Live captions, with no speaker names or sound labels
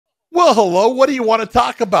Well, hello. What do you want to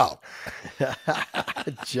talk about?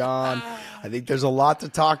 John, I think there's a lot to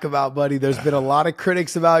talk about, buddy. There's been a lot of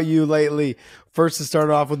critics about you lately. First, to start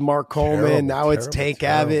off with Mark Coleman. Now it's Tank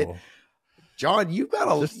Abbott. John, you've got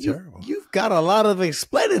a lot of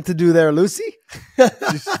explaining to do there, Lucy.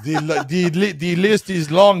 The list is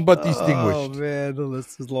long but distinguished. Oh man, the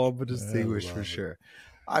list is long but distinguished for sure.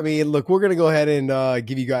 I mean, look, we're gonna go ahead and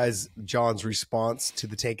give you guys John's response to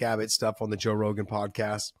the Tank Abbott stuff on the Joe Rogan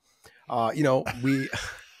podcast. I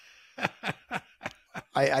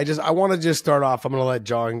want to just start off. I'm going to let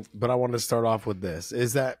John, but I want to start off with this: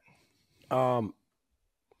 is that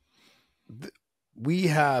we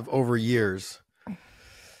have over years,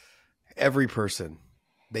 every person,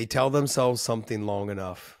 they tell themselves something long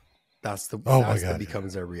enough, that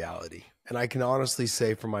becomes their reality. And I can honestly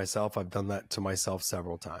say for myself, I've done that to myself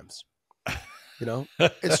several times.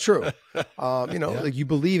 It's true. Like you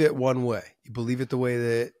believe it one way. You believe it the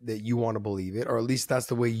way that you want to believe it, or at least that's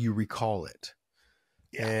the way you recall it.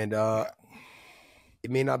 Yeah. And it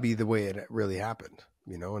may not be the way it really happened,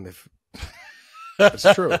 and if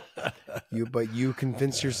it's true, but you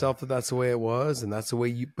convince yourself that that's the way it was, and that's the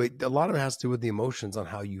way but a lot of it has to do with the emotions on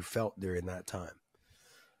how you felt during that time.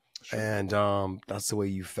 Sure. And that's the way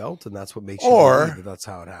you felt, and that's what makes you believe that's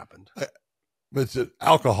how it happened. But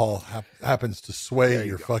alcohol happens to sway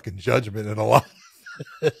your fucking judgment in a lot.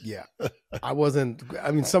 Yeah, I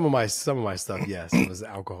mean, some of my stuff, yes, it was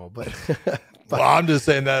alcohol, but well, I'm just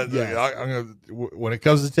saying that when it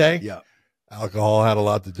comes to Tank, alcohol had a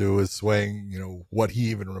lot to do with swaying, what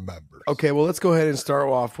he even remembers. Okay, well, let's go ahead and start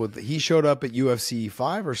off with he showed up at UFC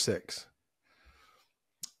 5 or 6.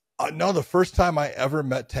 No, the first time I ever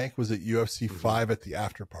met Tank was at UFC 5 at the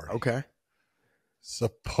after party. Okay.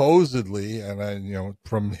 Supposedly, and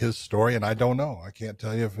from his story, and I don't know, I can't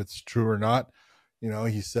tell you if it's true or not.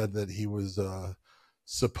 He said that he was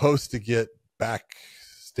supposed to get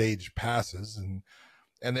backstage passes,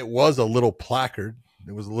 and it was a little placard.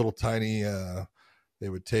 It was a little tiny. They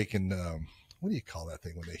would take and what do you call that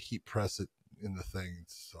thing when they heat press it in the thing?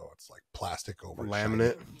 So it's like plastic over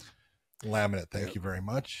laminate. Laminate. Thank you very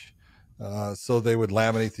much. So they would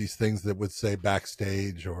laminate these things that would say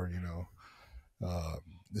backstage, or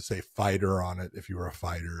they say fighter on it if you were a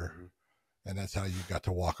fighter. And that's how you got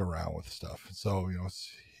to walk around with stuff. So,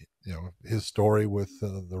 his story with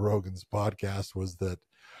the Rogan's podcast was that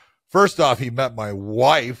first off, he met my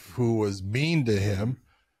wife who was mean to him.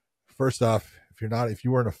 First off, if you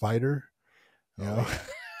weren't a fighter,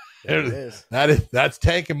 that's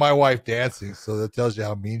Tank and my wife dancing. So that tells you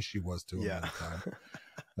how mean she was to him at the time.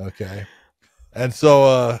 Okay. And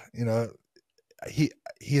so, he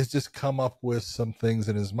has just come up with some things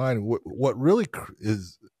in his mind. What really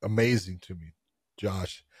is amazing to me,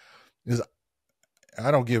 Josh, is I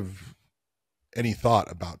don't give any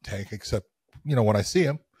thought about Tank except, when I see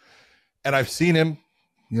him. And I've seen him,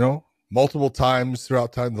 multiple times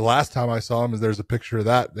throughout time. The last time I saw him, there's a picture of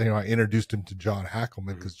that. I introduced him to John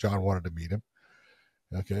Hackleman because John wanted to meet him.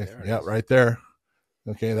 Okay. Right there.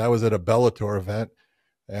 Okay. That was at a Bellator event.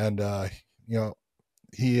 And,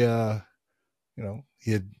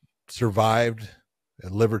 he had survived a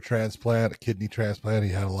liver transplant, a kidney transplant. He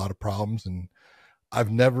had a lot of problems, and I've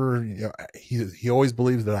never, he always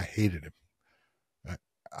believes that I hated him.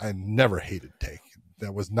 I never hated Tank.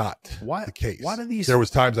 That was not the case. There was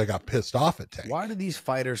times I got pissed off at Tank. Why do these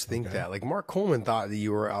fighters think that? Like Mark Coleman thought that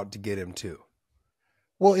you were out to get him too.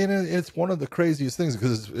 Well, it's one of the craziest things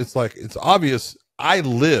because it's obvious I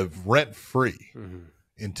live rent free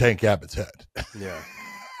in Tank Abbott's head. Yeah.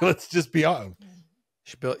 Let's just be honest.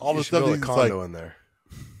 All the stuff build a condo in there,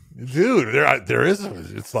 dude. There is.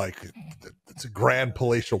 It's like it's a grand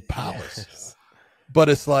palatial palace, yes. But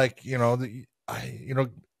it's like I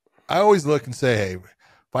always look and say, hey,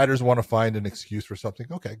 fighters want to find an excuse for something.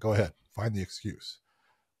 Okay, go ahead, find the excuse.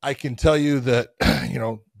 I can tell you that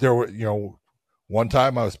there were one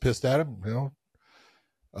time I was pissed at him.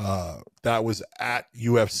 That was at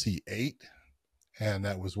UFC 8, and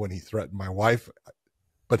that was when he threatened my wife.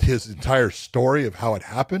 But his entire story of how it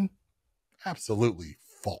happened, absolutely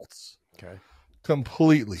false. Okay.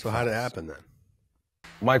 Completely So false. how did it happen then?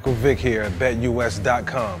 Michael Vick here at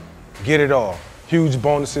BetUS.com. Get it all. Huge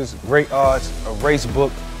bonuses, great odds, a race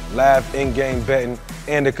book, live in-game betting,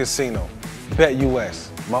 and a casino. BetUS,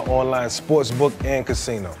 my online sports book and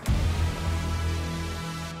casino.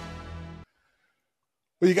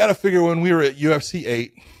 Well, you got to figure when we were at UFC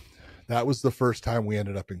 8, that was the first time we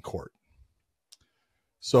ended up in court.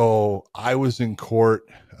 So I was in court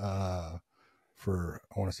for,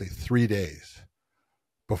 I want to say 3 days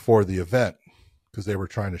before the event because they were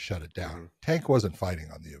trying to shut it down. Tank wasn't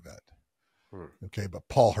fighting on the event. Okay, but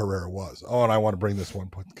Paul Herrera was. Oh, and I want to bring this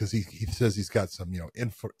one because he says he's got some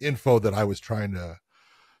info that I was trying to,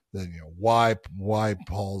 why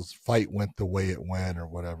Paul's fight went the way it went or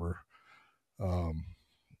whatever.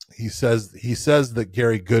 He says that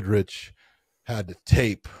Gary Goodrich had the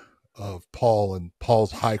tape of Paul and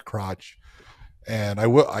Paul's high crotch, and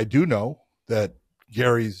I do know that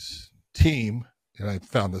Gary's team, and I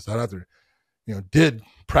found this out after, did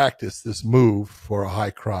practice this move for a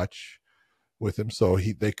high crotch with him, so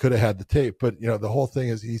they could have had the tape. But the whole thing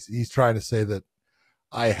is he's trying to say that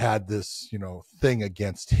I had this thing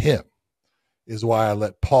against him, is why I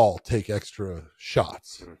let Paul take extra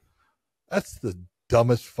shots. That's the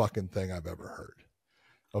dumbest fucking thing I've ever heard.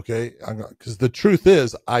 Okay, because the truth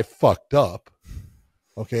is I fucked up.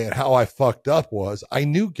 Okay, and how I fucked up was I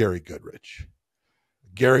knew Gary Goodrich.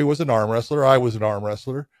 Gary was an arm wrestler. I was an arm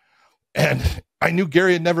wrestler, and I knew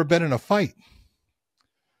Gary had never been in a fight.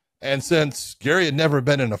 And since Gary had never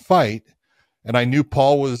been in a fight, and I knew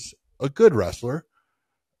Paul was a good wrestler,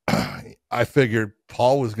 I figured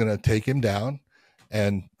Paul was going to take him down.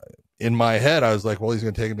 And in my head, I was like, well, he's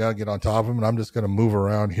going to take him down, get on top of him, and I'm just going to move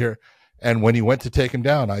around here. And when he went to take him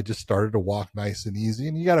down, I just started to walk nice and easy.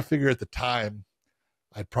 And you got to figure at the time,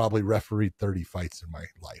 I'd probably refereed 30 fights in my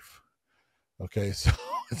life. Okay, so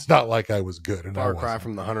it's not like I was good. And far cry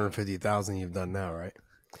from the 150,000 you've done now, right?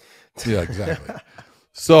 Yeah, exactly.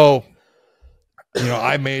 So,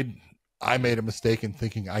 I made a mistake in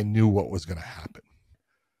thinking I knew what was going to happen.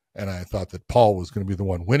 And I thought that Paul was going to be the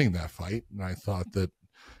one winning that fight. And I thought that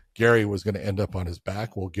Gary was going to end up on his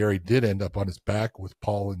back. Well, Gary did end up on his back with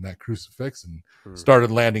Paul in that crucifix and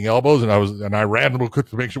started landing elbows. And I ran real quick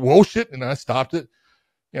to make sure, whoa, shit. And I stopped it.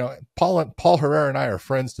 Paul Herrera and I are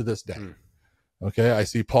friends to this day. Okay. I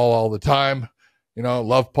see Paul all the time,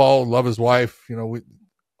 love Paul, love his wife. We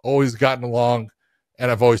always gotten along. And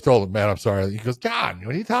I've always told him, man, I'm sorry. He goes, John,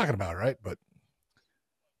 what are you talking about? Right.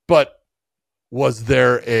 But was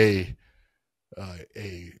there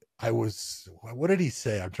what did he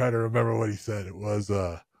say? I'm trying to remember what he said. It was,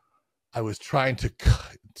 I was trying to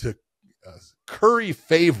curry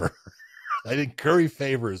favor. I think curry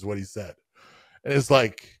favor is what he said. And it's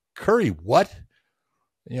like, curry what?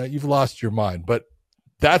 You've lost your mind. But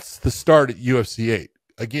that's the start at UFC 8.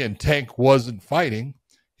 Again, Tank wasn't fighting.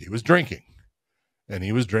 He was drinking. And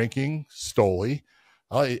he was drinking Stoli.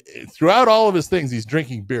 Throughout all of his things, he's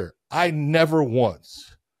drinking beer. I never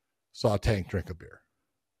once saw Tank drink a beer.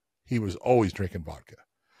 He was always drinking vodka.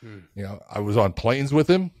 I was on planes with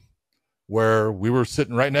him where we were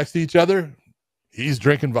sitting right next to each other. He's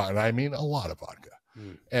drinking vodka. I mean, a lot of vodka.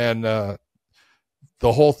 And the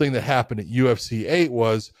whole thing that happened at UFC 8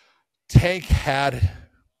 was Tank had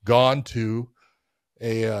gone to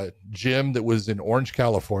a gym that was in Orange,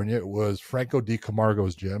 California. It was Franco Di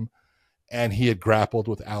Camargo's gym, and he had grappled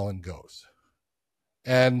with Alan Goes.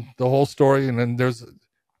 And the whole story, and then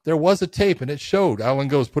there was a tape, and it showed Alan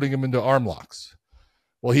Goes putting him into arm locks.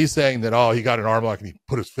 Well, he's saying that, he got an arm lock, and he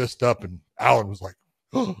put his fist up, and Alan was like,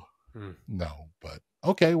 oh, no, but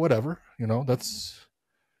okay, whatever. That's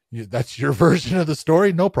your version of the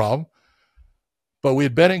story, no problem. But we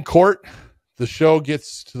had been in court. The show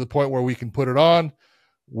gets to the point where we can put it on.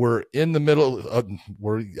 We're in the middle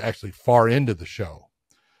we're actually far into the show,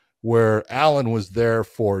 where Alan was there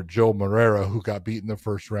for Joe Moreira, who got beaten the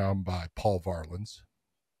first round by Paul Varlins,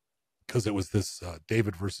 because it was this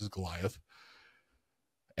David versus Goliath.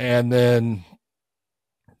 And then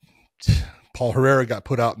Paul Herrera got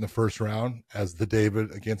put out in the first round as the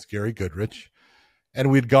David against Gary Goodrich. And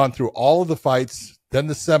we'd gone through all of the fights, then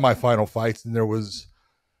the semifinal fights, and there was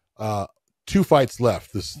 2 fights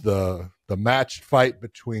left. The matched fight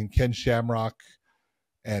between Ken Shamrock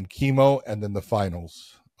and Chemo, and then the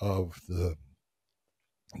finals of the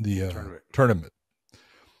tournament.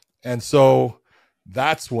 And so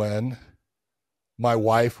that's when my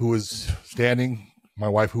wife, who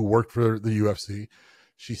worked for the UFC,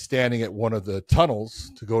 she's standing at one of the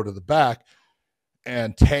tunnels to go to the back,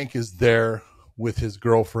 and Tank is there with his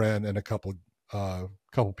girlfriend and a couple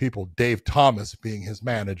people, Dave Thomas being his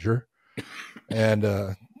manager.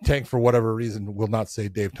 And Tank, for whatever reason, will not say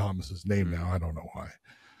Dave Thomas's name now. I don't know why.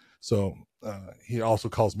 So he also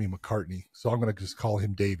calls me McCartney. So I'm going to just call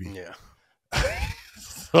him Davey. Yeah.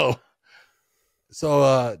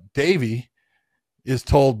 So Davey is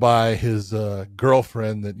told by his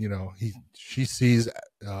girlfriend that, she sees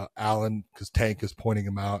Alan because Tank is pointing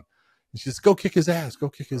him out. And she says, go kick his ass. Go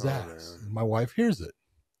kick his ass. And my wife hears it.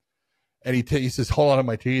 And he says, hold on to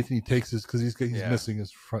my teeth. And he takes his, because he's missing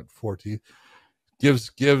his front 4 teeth,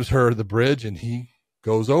 gives her the bridge, and he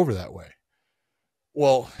goes over that way.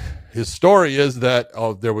 Well, his story is that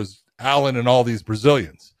there was Alan and all these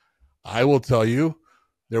Brazilians. I will tell you,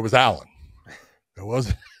 there was Alan. There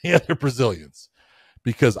wasn't any other Brazilians,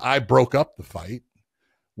 because I broke up the fight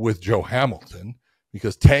with Joe Hamilton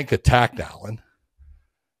because Tank attacked Alan.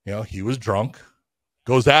 You know, he was drunk,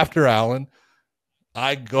 goes after Alan.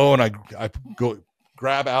 I go and I go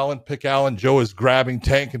grab Alan, pick Alan. Joe is grabbing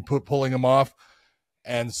Tank and pulling him off.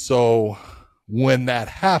 And so when that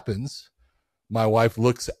happens, my wife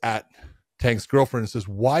looks at Tank's girlfriend and says,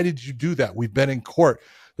 "Why did you do that? We've been in court.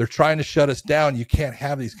 They're trying to shut us down. You can't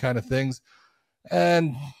have these kind of things."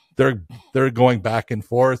 And they're going back and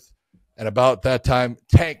forth. And about that time,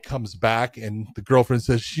 Tank comes back, and the girlfriend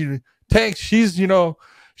says, "Tank, she's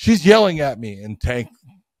yelling at me." And Tank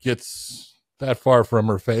gets that far from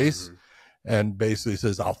her face and basically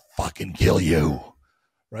says, "I'll fucking kill you."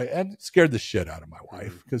 Right. And it scared the shit out of my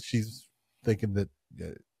wife, because she's thinking that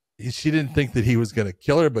she didn't think that he was going to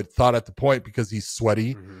kill her, but thought at the point, because he's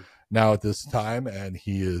sweaty now at this time, and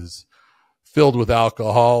he is filled with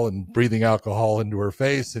alcohol and breathing alcohol into her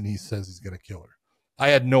face, and he says he's going to kill her. I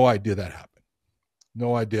had no idea that happened.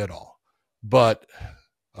 No idea at all. But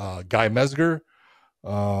Guy Mesger,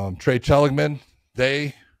 Trey Chelligman,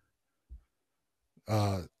 they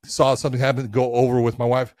saw something happen, go over with my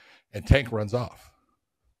wife, and Tank runs off.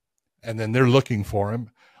 And then they're looking for him.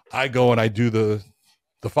 I go and I do the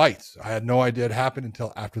fights. I had no idea it happened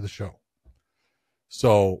until after the show.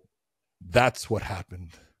 So that's what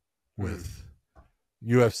happened with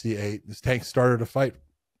UFC 8. This Tank started a fight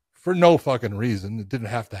for no fucking reason. It didn't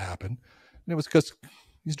have to happen. And it was because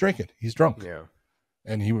he's drinking. He's drunk. Yeah.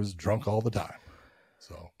 And he was drunk all the time.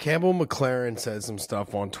 So Campbell McLaren said some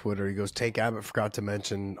stuff on Twitter. He goes, Tank Abbott forgot to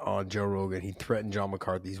mention on Joe Rogan he threatened John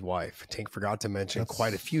McCarthy's wife. Tank forgot to mention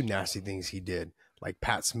quite a few nasty things he did, like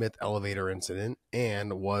Pat Smith elevator incident,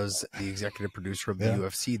 and was the executive producer of the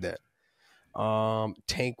UFC then.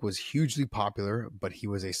 Tank was hugely popular, but he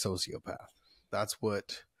was a sociopath. That's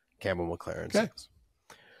what Campbell McLaren says.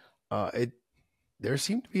 There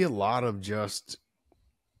seemed to be a lot of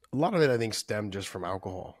it, I think, stemmed just from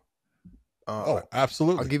alcohol.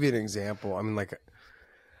 Absolutely. I'll give you an example. I mean, like,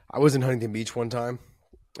 I was in Huntington Beach one time,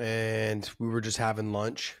 and we were just having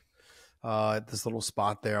lunch at this little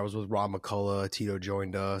spot there. I was with Rob McCullough. Tito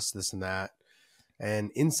joined us, this and that.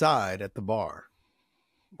 And inside at the bar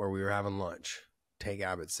where we were having lunch, Tank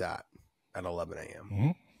Abbott sat at 11 a.m.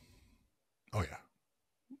 Mm-hmm.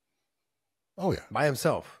 Oh, yeah. By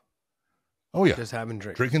himself. Oh, yeah. Just having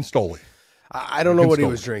drinks. Drinking Stoli. I don't know what he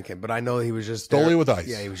was drinking, but I know he was just Stoli there. with ice.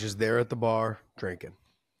 Yeah, he was just there at the bar drinking.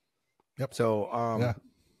 Yep. So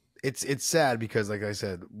it's sad because, like I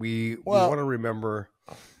said, we want to remember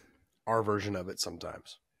our version of it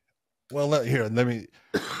sometimes. Well, let me.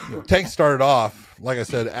 Tank started off, like I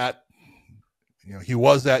said, he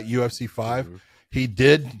was at UFC 5. Mm-hmm. He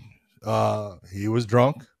did. He was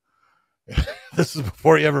drunk. This is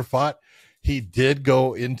before he ever fought. He did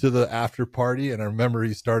go into the after party, and I remember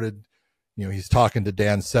he started. He's talking to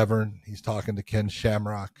Dan Severn. He's talking to Ken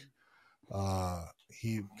Shamrock.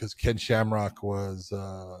 Because Ken Shamrock was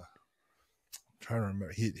I'm trying to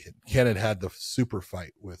remember. Ken had the super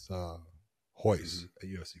fight with Hoyce at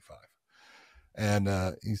UFC 5,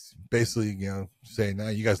 and he's basically saying, "Nah,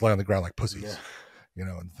 you guys lie on the ground like pussies,"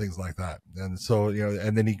 and things like that. And so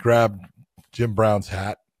and then he grabbed Jim Brown's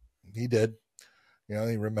hat. He did. He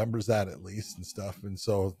remembers that at least and stuff. And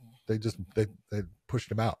so they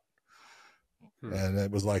pushed him out. And it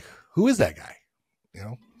was like, who is that guy?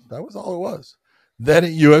 That was all it was. Then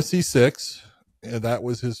at UFC 6, that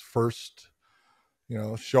was his first,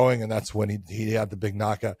 showing. And that's when he had the big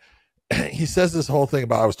knockout. He says this whole thing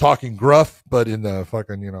about, I was talking gruff, but in the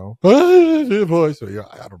fucking, voice. So,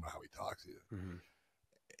 I don't know how he talks either. Mm-hmm.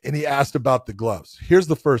 And he asked about the gloves. Here's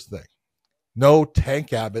the first thing. No,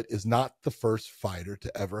 Tank Abbott is not the first fighter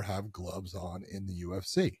to ever have gloves on in the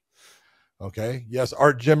UFC. Okay. Yes,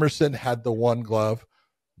 Art Jimerson had the one glove.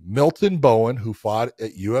 Milton Bowen, who fought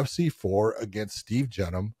at UFC 4 against Steve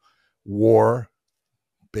Jenham, wore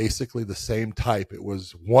basically the same type.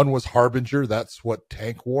 One was Harbinger. That's what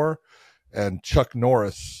Tank wore. And Chuck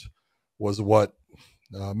Norris was what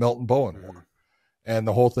Milton Bowen wore. And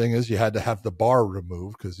the whole thing is you had to have the bar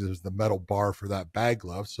removed because there's the metal bar for that bag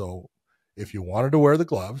glove. So if you wanted to wear the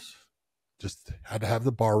gloves, just had to have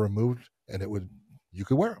the bar removed and you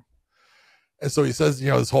could wear them. And so he says,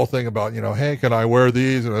 this whole thing about, hey, can I wear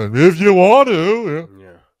these? If you want to.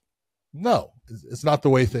 Yeah. No, it's not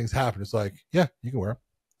the way things happen. It's like, yeah, you can wear them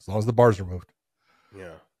as long as the bar's removed.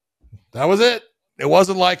 Yeah. That was it. It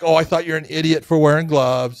wasn't like, oh, I thought you're an idiot for wearing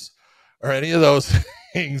gloves or any of those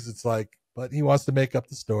things. It's like, but he wants to make up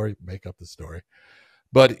the story.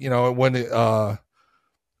 But, when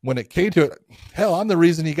when it came to it, hell, I'm the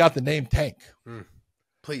reason he got the name Tank.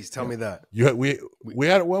 Please tell me that. We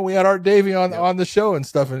had Art Davie on the show and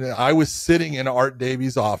stuff, and I was sitting in Art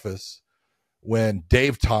Davie's office when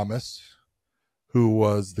Dave Thomas, who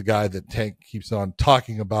was the guy that Tank keeps on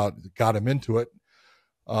talking about, got him into it.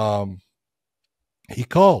 He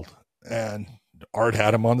called, and Art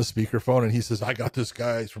had him on the speakerphone, and he says, "I got this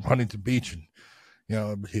guy. He's from Huntington Beach,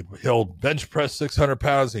 and he'll bench press 600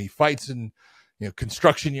 pounds, and he fights in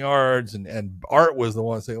construction yards." And Art was the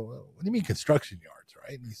one saying, "Well, what do you mean construction yards,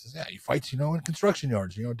 right?" And he says, "Yeah, he fights, in construction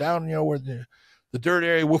yards, down, where the dirt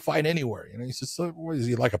area. We'll fight anywhere." He says, "So what, is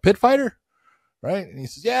he like a pit fighter?" Right? And he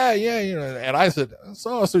says, yeah, and I said,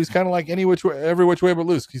 so he's kind of like every which way but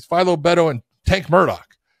loose. He's Philo Beto and Tank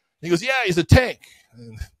Murdoch. And he goes, yeah, he's a tank.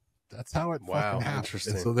 And that's how it fucking happened.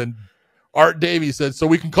 Interesting. And so then Art Davie said, so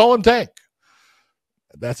we can call him Tank.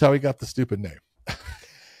 That's how he got the stupid name.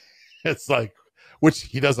 It's like, which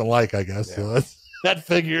he doesn't like, I guess. Yeah. So that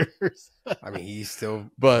figures. I mean, he still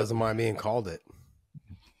doesn't mind being called it.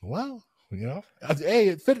 Well, hey,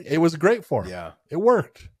 it fit. It was great for him. Yeah. It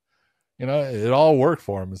worked. It all worked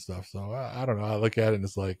for him and stuff. So I don't know. I look at it and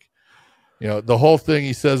it's like, the whole thing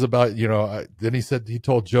he says about, then he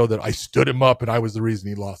told Joe that I stood him up and I was the reason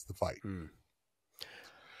he lost the fight.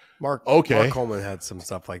 Mark Coleman had some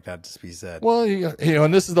stuff like that to be said. Well,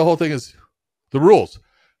 and this is the whole thing is the rules.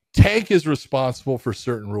 Tank is responsible for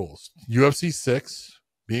certain rules. UFC 6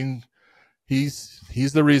 being, he's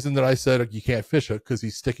the reason that I said you can't fish hook because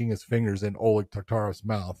he's sticking his fingers in Oleg Taktarov's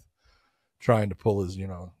mouth, trying to pull his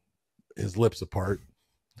lips apart.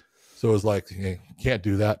 So it's like, you can't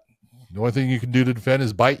do that. The only thing you can do to defend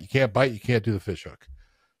is bite. You can't bite. You can't do the fish hook.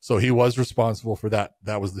 So he was responsible for that.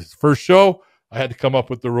 That was his first show. I had to come up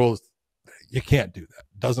with the rules. You can't do that.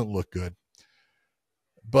 Doesn't look good.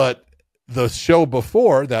 But the show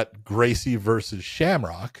before that, Gracie versus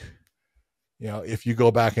Shamrock, if you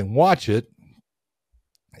go back and watch it,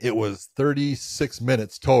 it was 36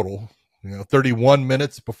 minutes total, 31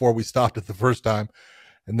 minutes before we stopped it the first time.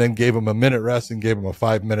 And then gave him a minute rest and gave him a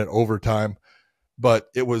 5-minute overtime. But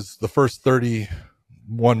it was the first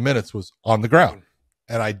 31 minutes was on the ground.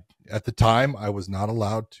 And at the time, I was not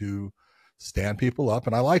allowed to stand people up.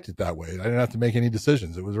 And I liked it that way. I didn't have to make any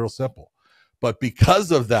decisions. It was real simple. But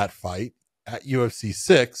because of that fight at UFC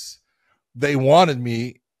 6, they wanted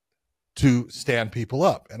me to stand people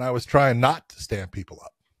up. And I was trying not to stand people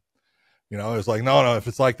up. It was like, no, if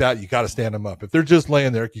it's like that, you got to stand them up. If they're just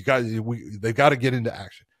laying there, they've got to get into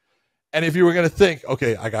action. And if you were going to think,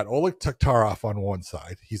 okay, I got Oleg Taktarov on one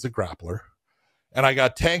side. He's a grappler. And I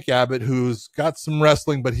got Tank Abbott, who's got some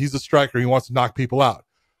wrestling, but he's a striker. He wants to knock people out.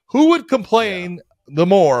 Who would complain the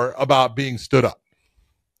more about being stood up?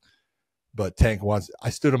 But Tank I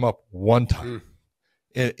stood him up one time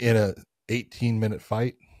in a 18-minute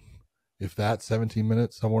fight, if that, 17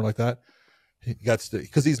 minutes, somewhere like that. He got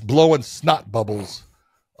because he's blowing snot bubbles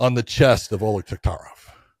on the chest of Oleg Taktarov.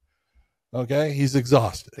 Okay, he's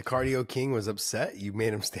exhausted. The Cardio King was upset. You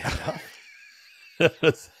made him stand up.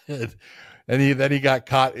 That's it. And then he got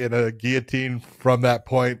caught in a guillotine from that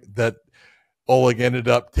point that Oleg ended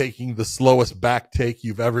up taking the slowest back take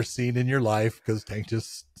you've ever seen in your life because Tank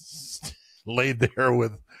just laid there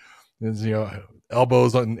with his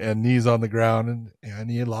elbows and knees on the ground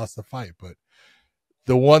and he had lost the fight. But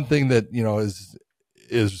the one thing that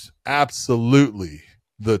is absolutely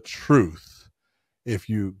the truth, if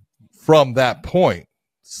you from that point,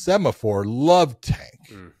 Semaphore loved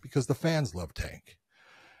Tank because the fans loved Tank.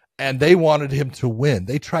 And they wanted him to win.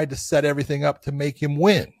 They tried to set everything up to make him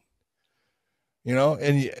win.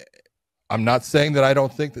 And I'm not saying that I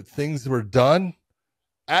don't think that things were done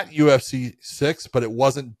at UFC 6, but it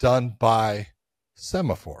wasn't done by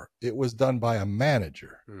Semaphore. It was done by a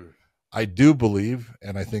manager. I do believe,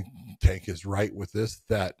 and I think Tank is right with this,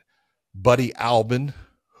 that Buddy Albin,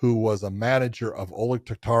 who was a manager of Oleg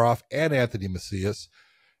Taktarov and Anthony Macias,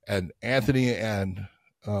 and Anthony and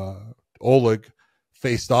Oleg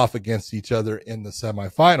faced off against each other in the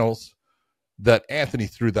semifinals, that Anthony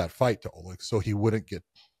threw that fight to Oleg so he wouldn't get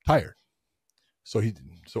tired. So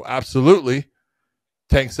absolutely,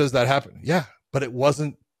 Tank says that happened. Yeah, but it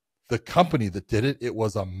wasn't the company that did it. It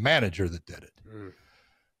was a manager that did it.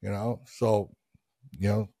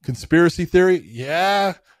 Conspiracy theory,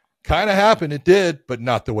 yeah, kind of happened. It did, but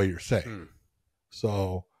not the way you're saying.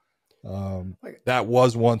 So that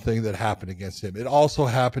was one thing that happened against him. It also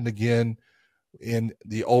happened again in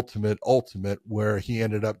the ultimate where he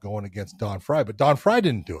ended up going against Don Fry, but Don Fry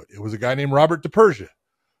didn't do it. It was a guy named Robert DePersia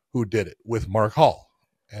who did it with Mark Hall.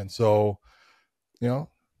 And so,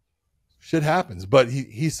 shit happens, but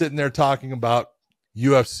he's sitting there talking about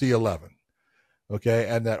UFC 11. Okay.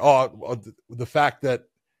 And that, the fact that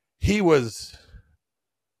he was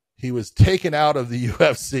taken out of the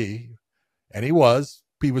UFC, and he was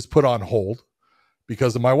put on hold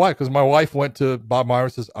because of my wife. Because my wife went to Bob Meyer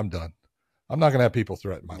and says, I'm done. I'm not going to have people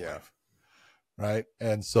threaten my life. Right.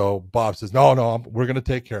 And so Bob says, no, we're going to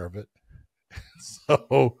take care of it.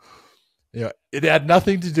 So, it had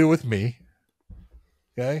nothing to do with me.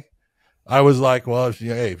 Okay. I was like, well,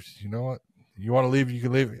 hey, you know what? You want to leave, you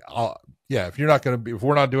can leave. If you're not going to if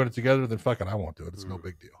we're not doing it together, then fucking I won't do it. It's no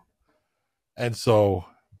big deal. And so,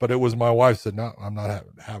 but it was my wife said, no, I'm not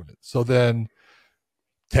having it. So then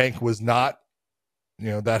Tank was not,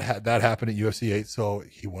 that happened at UFC 8. So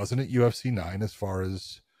he wasn't at UFC 9 as far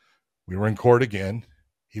as we were in court again.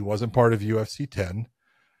 He wasn't part of UFC 10.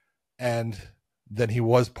 And then he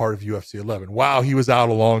was part of UFC 11. Wow, he was out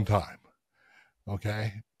a long time.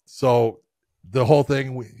 Okay. So the whole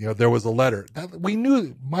thing, there was a letter that we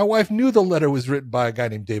knew. My wife knew the letter was written by a guy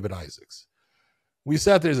named David Isaacs. We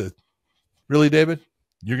sat there and said, really, David?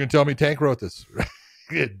 You're going to tell me Tank wrote this?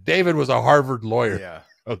 David was a Harvard lawyer. Yeah.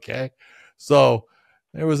 Okay. So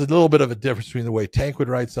there was a little bit of a difference between the way Tank would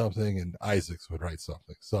write something and Isaacs would write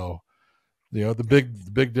something. So, the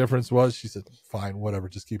big difference was she said, fine, whatever,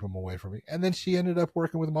 just keep him away from me. And then she ended up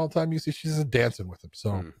working with him all the time. You see, she's dancing with him.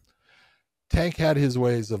 So Tank had his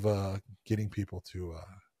ways of getting people to,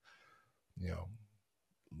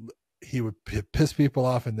 he would piss people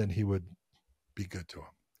off and then he would be good to them.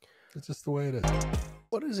 It's just the way it is.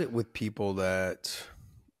 What is it with people that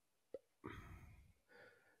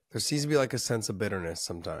there seems to be like a sense of bitterness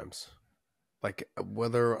sometimes? Like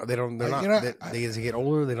whether they as they get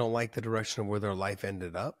older, they don't like the direction of where their life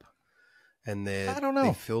ended up. And then I don't know.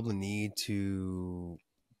 They feel the need to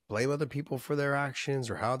blame other people for their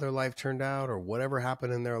actions or how their life turned out or whatever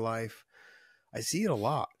happened in their life. I see it a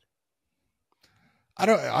lot.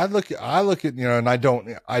 I look at, and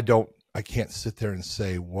I can't sit there and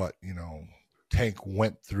say what, Tank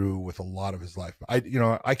went through with a lot of his life.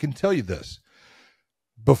 I can tell you this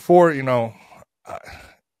before,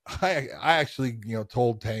 I actually,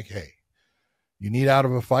 told Tank, hey, you need out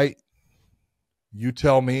of a fight. You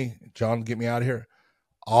tell me, John, get me out of here.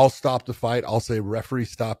 I'll stop the fight. I'll say referee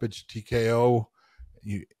stoppage, TKO.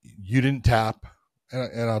 You didn't tap,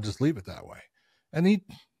 and I'll just leave it that way. And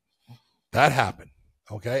that happened.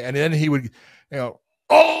 Okay. And then he would,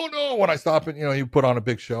 oh no, when I stop it, he put on a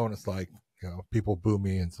big show and it's like, people boo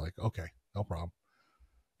me and it's like, okay, no problem.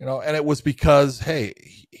 And it was because, hey,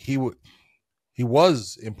 he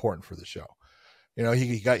was important for the show.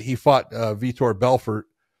 He fought Vitor Belfort,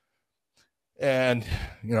 and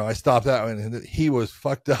I stopped that one, and he was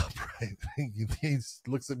fucked up. Right? He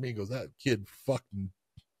looks at me and goes, "That kid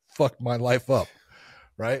fucked my life up."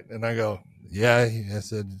 Right? And I go, "Yeah." I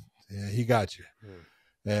said, "Yeah, he got you."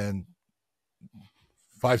 And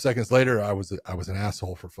 5 seconds later, I was an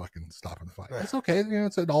asshole for fucking stopping the fight. It's okay.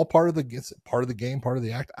 It's all part of the game, part of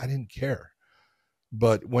the act. I didn't care.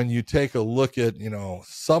 But when you take a look at,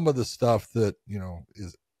 some of the stuff that,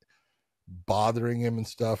 is bothering him and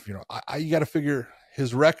stuff, you got to figure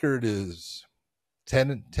his record is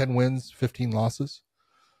 10 wins, 15 losses,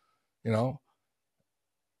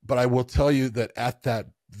 But I will tell you that at that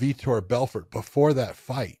Vitor Belfort, before that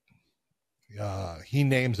fight, he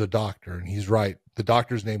names a doctor, and he's right. The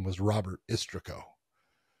doctor's name was Robert Istrico.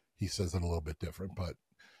 He says it a little bit different, but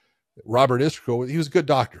Robert Istrico, he was a good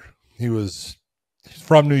doctor. He's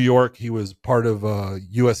from New York. He was part of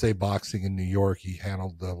USA Boxing in New York. He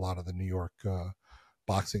handled a lot of the New York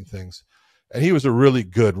boxing things. And he was a really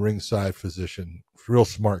good ringside physician, real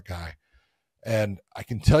smart guy. And I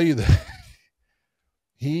can tell you that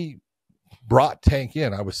he brought Tank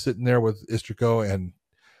in. I was sitting there with Istrico, and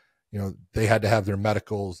they had to have their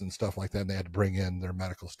medicals and stuff like that, and they had to bring in their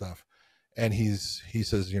medical stuff. And he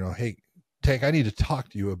says, hey, Tank, I need to talk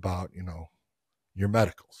to you about, your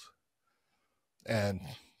medicals. And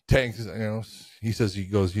Tank, he says,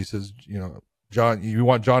 John, you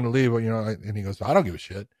want John to leave? And he goes, I don't give a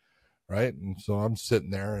shit. Right. And so I'm sitting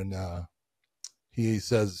there, and he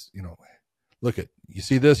says, look at, you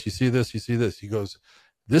see this, you see this, you see this. He goes,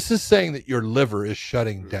 this is saying that your liver is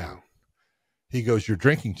shutting down. He goes, you're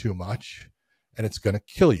drinking too much and it's going to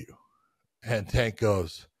kill you. And Tank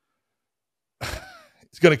goes,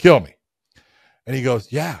 it's going to kill me. And he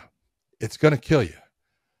goes, yeah, it's going to kill you.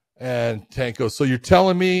 And Tank goes, so you're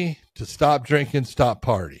telling me to stop drinking, stop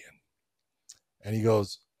partying. And he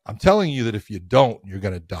goes, I'm telling you that if you don't, you're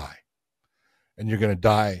going to die. And you're going to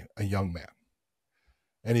die a young man.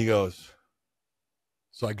 And he goes,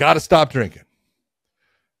 so I got to stop drinking.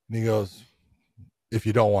 And he goes, if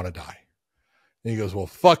you don't want to die. And he goes, well,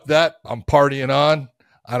 fuck that. I'm partying on.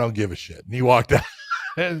 I don't give a shit. And he walked out.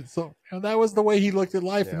 And so that was the way he looked at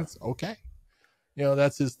life. And it's okay.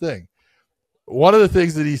 That's his thing. One of the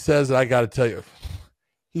things that he says that I got to tell you,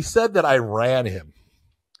 he said that I ran him.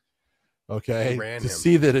 Okay.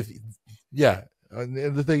 See that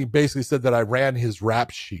and the thing he basically said that I ran his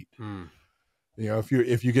rap sheet. If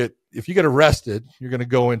you get arrested, you're going to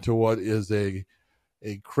go into what is a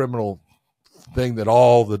criminal thing that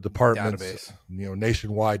all the departments, database.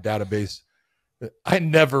 Nationwide database. I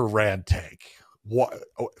never ran Tank.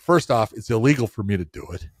 First off, it's illegal for me to do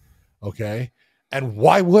it. Okay. And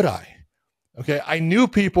why would I? Okay. I knew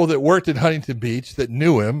people that worked at Huntington Beach that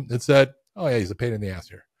knew him that said, oh yeah, he's a pain in the ass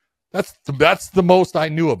here. That's the most I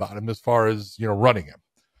knew about him as far as, running him.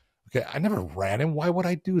 Okay. I never ran him. Why would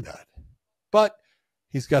I do that? But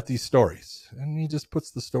he's got these stories and he just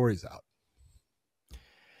puts the stories out.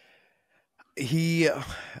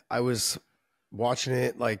 I was watching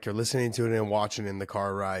it, or listening to it and watching it in the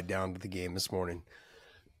car ride down to the game this morning,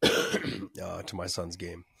 to my son's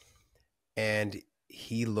game. And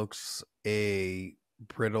he looks a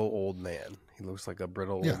brittle old man. He looks like a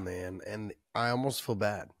brittle old man. And I almost feel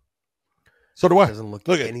bad. So do I. Doesn't look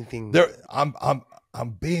anything. There, I'm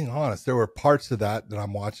being honest. There were parts of that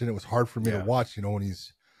I'm watching. It was hard for me to watch, when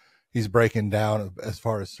he's breaking down as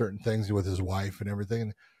far as certain things with his wife and everything.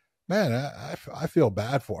 And man, I feel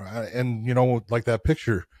bad for him. And, like that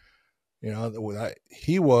picture,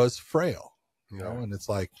 he was frail, and it's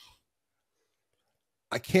like,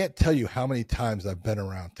 I can't tell you how many times I've been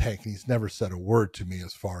around Tank and he's never said a word to me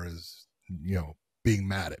as far as, being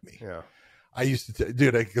mad at me. Yeah. I used to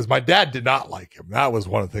do that because my dad did not like him. That was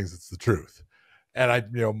one of the things that's the truth.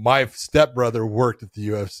 And my stepbrother worked at the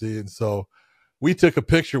UFC. And so we took a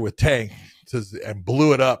picture with Tank and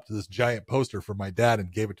blew it up to this giant poster for my dad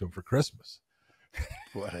and gave it to him for Christmas.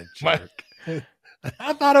 What a jerk.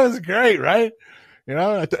 I thought it was great, right?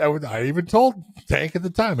 I even told Tank at the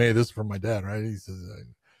time, hey, this is from my dad, right? He says,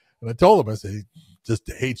 and I told him, I said, he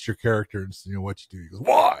just hates your character and what you do. He goes,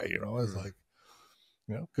 why? I was like,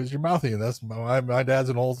 because you're mouthy, and that's my dad's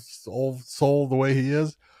an old soul the way he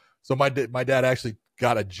is. So my dad actually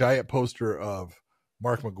got a giant poster of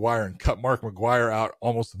Mark McGuire and cut Mark McGuire out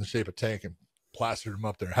almost in the shape of Tank and plastered him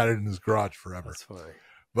up there, had it in his garage forever. That's funny.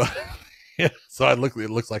 But so it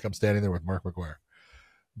looks like I'm standing there with Mark McGuire.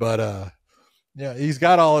 But he's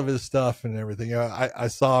got all of his stuff and everything. I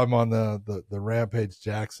saw him on the Rampage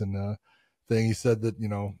Jackson thing. He said that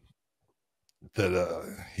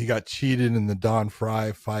that he got cheated in the Don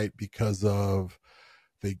Fry fight because of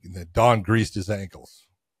that Don greased his ankles.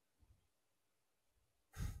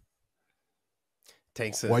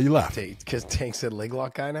 Why you laugh? Because Tank's a leg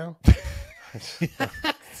lock guy now. I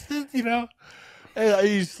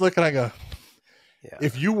just look and I go,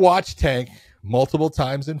 if you watch Tank multiple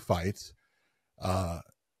times in fights,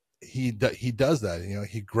 he does that.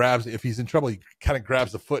 He grabs, if he's in trouble, he kind of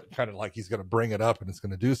grabs the foot, kind of like he's going to bring it up and it's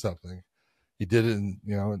going to do something. He did it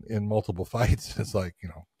in multiple fights. It's like,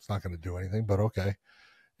 it's not going to do anything, but okay.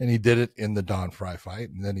 And he did it in the Don Fry fight,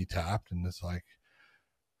 and then he tapped, and it's like,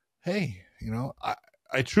 hey,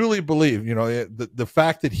 I truly believe, the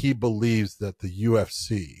fact that he believes that the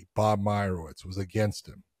UFC, Bob Meyerowitz, was against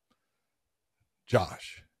him.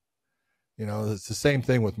 Josh, it's the same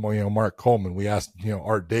thing with, Mark Coleman. We asked,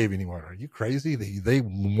 Art Davey, and he went, are you crazy? They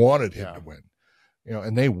wanted him to win,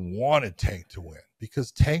 and they wanted Tank to win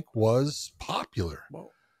because Tank was popular.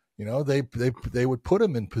 Whoa. They would put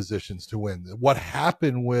him in positions to win. What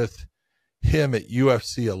happened with him at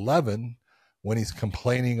UFC 11 when he's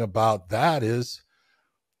complaining about that is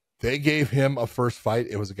they gave him a first fight.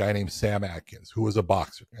 It was a guy named Sam Atkins, who was a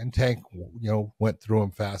boxer, and Tank, went through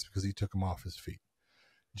him fast because he took him off his feet.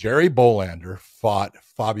 Jerry Bolander fought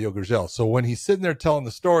Fabio Gurgel. So when he's sitting there telling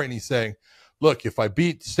the story and he's saying, look, if I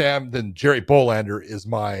beat Sam, then Jerry Bolander is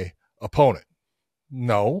my opponent.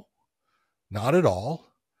 No, not at all.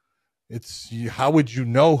 How would you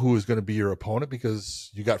know who is going to be your opponent? Because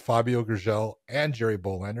you got Fabio Gurgel and Jerry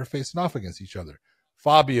Bolander facing off against each other.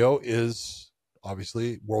 Fabio is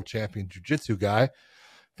obviously world champion jiu-jitsu guy.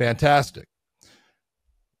 Fantastic.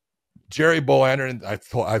 Jerry Bolander, and I've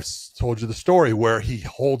told you the story where he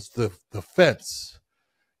holds the fence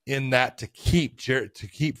in that to keep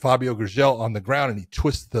Fabio Gurgel on the ground, and he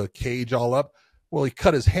twists the cage all up. Well, he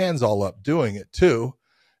cut his hands all up doing it too.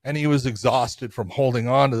 And he was exhausted from holding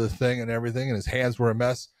on to the thing and everything, and his hands were a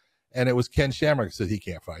mess. And it was Ken Shamrock who said, he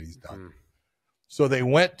can't fight, he's done. So they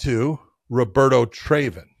went to Roberto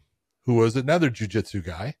Traven, who was another jiu-jitsu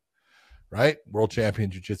guy, right? World champion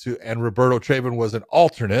jiu-jitsu. And Roberto Traven was an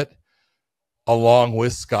alternate along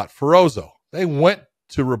with Scott Ferozzo. They went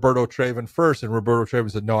to Roberto Traven first, and Roberto Traven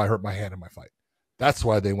said, no, I hurt my hand in my fight. That's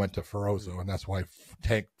why they went to Ferozzo, and that's why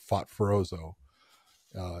Tank fought Ferozzo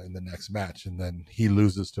in the next match, and then he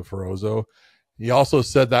loses to Ferozzo. He also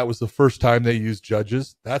said that was the first time they used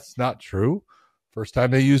judges. That's not true. First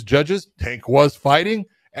time they used judges, Tank was fighting,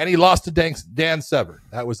 and he lost to Dan Severn.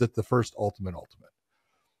 That was at the first Ultimate.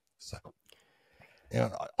 So,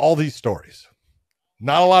 all these stories,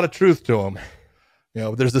 not a lot of truth to them.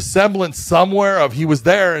 There's a semblance somewhere of he was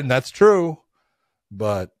there, and that's true,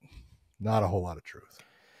 but not a whole lot of truth.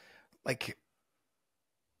 Like,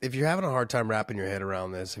 if you're having a hard time wrapping your head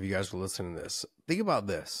around this, if you guys were listening to this, think about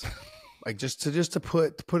this. Like, just to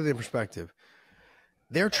put it in perspective,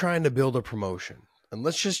 they're trying to build a promotion, and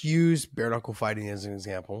let's just use bare knuckle fighting as an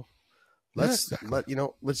example. Let's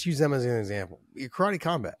use them as an example. Your Karate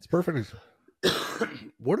Combat. It's perfect.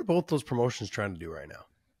 What are both those promotions trying to do right now?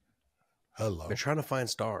 Hello. They're trying to find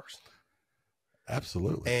stars.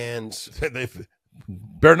 Absolutely. And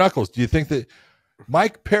bare knuckles. Do you think that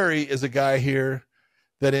Mike Perry is a guy here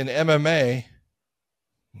that in MMA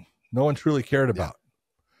no one truly cared about?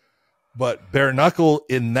 But bare knuckle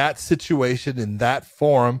in that situation, in that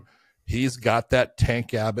forum, he's got that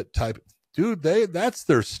Tank Abbott type. Dude, that's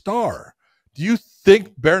their star. Do you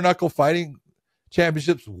think bare knuckle fighting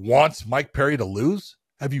championships wants Mike Perry to lose?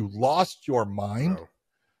 Have you lost your mind? No.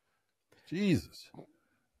 Jesus.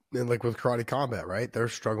 And like with Karate Combat, right? They're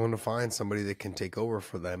struggling to find somebody that can take over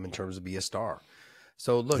for them in terms of be a star.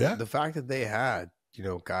 So look, the fact that they had,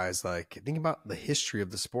 guys like, think about the history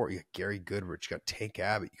of the sport. You got Gary Goodrich, you got Tank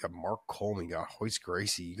Abbott, you got Mark Coleman, you got Hoist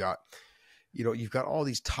Gracie, you got, you've got all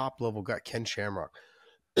these top level, got Ken Shamrock.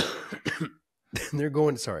 they're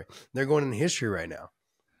going in history right now.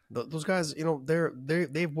 Those guys,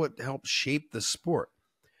 they've what helped shape the sport.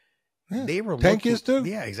 Yeah. They were Tank looking, is too.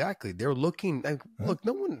 Yeah, exactly. They're looking. Like, look,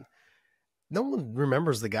 no one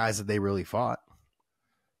remembers the guys that they really fought.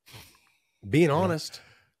 Being honest,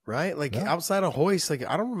 right? Like outside of Hoist, like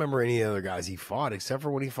I don't remember any other guys he fought except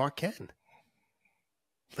for when he fought Ken.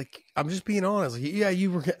 Like I'm just being honest. Like, yeah,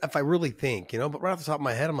 you were. If I really think, but right off the top of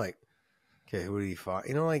my head, I'm like, okay, who did he fought?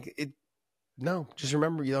 Like it. No, just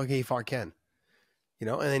remember, okay, he fought Ken. And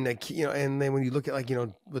then and then when you look at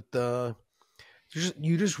with the.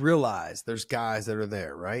 You just realize there's guys that are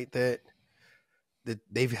there, right? That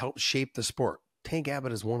they've helped shape the sport. Tank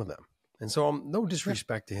Abbott is one of them. And so no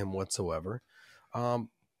disrespect to him whatsoever.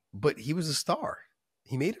 But he was a star.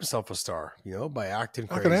 He made himself a star, by acting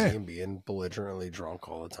crazy and being belligerently drunk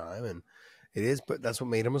all the time. And but that's what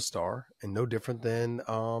made him a star, and no different than,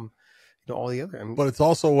 all the other. But it's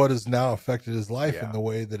also what has now affected his life in the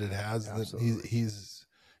way that it has, absolutely. That he's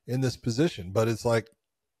in this position. But it's like,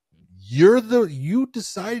 you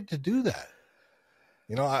decided to do that.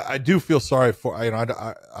 I do feel sorry for,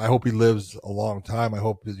 I hope he lives a long time. I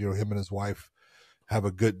hope that, him and his wife have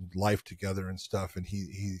a good life together and stuff. And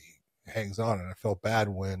he hangs on. And I felt bad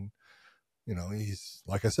when, he's,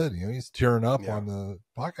 like I said, he's tearing up on the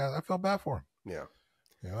podcast. I felt bad for him.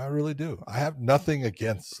 Yeah. I really do. I have nothing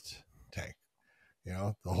against Tank,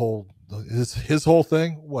 his whole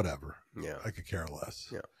thing, whatever. Yeah. I could care less.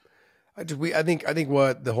 Yeah. I think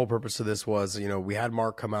what the whole purpose of this was, we had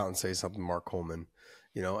Mark come out and say something, Mark Coleman,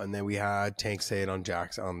 and then we had Tank say it on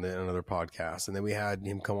another podcast, and then we had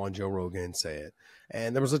him come on Joe Rogan and say it,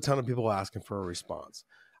 and there was a ton of people asking for a response.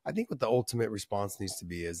 I think what the ultimate response needs to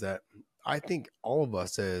be is that I think all of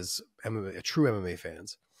us as true MMA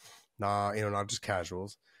fans, not just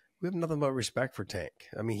casuals, we have nothing but respect for Tank.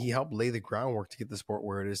 I mean, he helped lay the groundwork to get the sport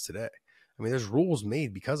where it is today. I mean, there's rules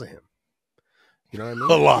made because of him. You know what I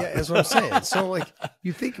mean? A lot. Yeah, that's what I'm saying. So, like,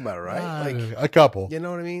 you think about it, right? Like a couple. You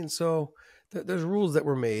know what I mean? So, there's rules that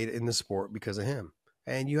were made in the sport because of him,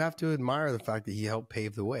 and you have to admire the fact that he helped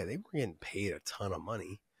pave the way. They weren't getting paid a ton of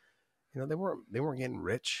money. They weren't getting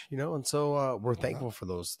rich. And so we're thankful for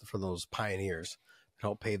those pioneers that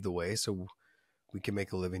helped pave the way, so we can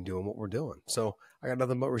make a living doing what we're doing. So I got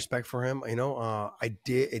nothing but respect for him. It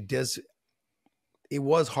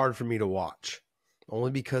was hard for me to watch.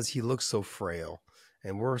 Only because he looks so frail,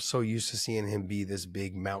 and we're so used to seeing him be this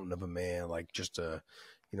big mountain of a man, like just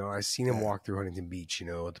I seen him walk through Huntington Beach,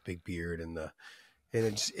 with the big beard and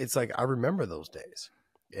it's like, I remember those days,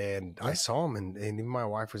 and I saw him, and even my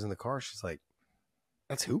wife was in the car. She's like,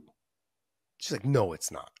 "That's who?" She's like, "No,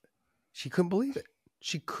 it's not." She couldn't believe it.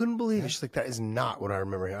 She's like, "That is not what I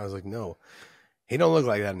remember." I was like, "No, he don't look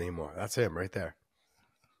like that anymore. That's him right there."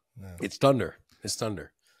 Yeah. It's thunder.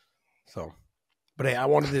 So. But hey, I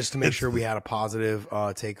wanted just to make sure we had a positive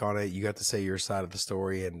take on it. You got to say your side of the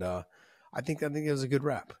story, and I think it was a good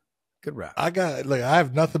wrap. Good wrap. I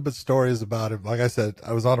have nothing but stories about him. Like I said,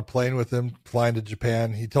 I was on a plane with him flying to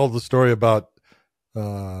Japan. He told the story about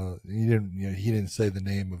He didn't say the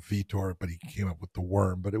name of Vitor, but he came up with the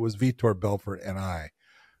worm. But it was Vitor Belfort and I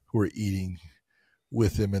who were eating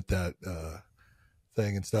with him at that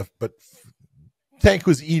thing and stuff. But Tank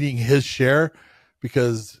was eating his share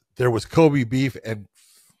because there was Kobe beef, and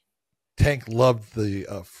Tank loved the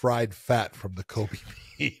fried fat from the Kobe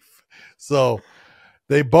beef. So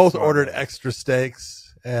they both ordered extra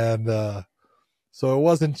steaks, and so it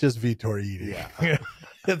wasn't just Vitor eating. Yeah.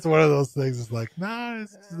 It's one of those things. It's like, nah,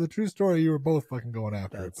 it's the true story. You were both fucking going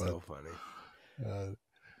after That's it. But, so funny.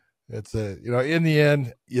 It's in the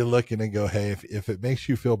end, you look and go, hey, if it makes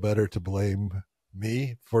you feel better to blame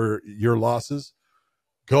me for your losses,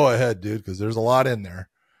 go ahead, dude, because there's a lot in there,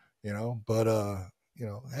 but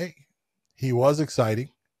hey, he was exciting.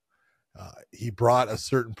 He brought a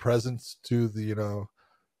certain presence to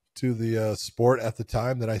the sport at the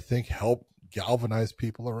time that I think helped galvanize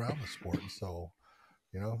people around the sport. And so,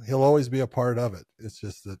 he'll always be a part of it. It's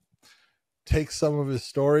just that take some of his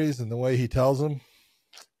stories and the way he tells them,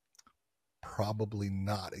 probably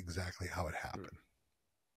not exactly how it happened.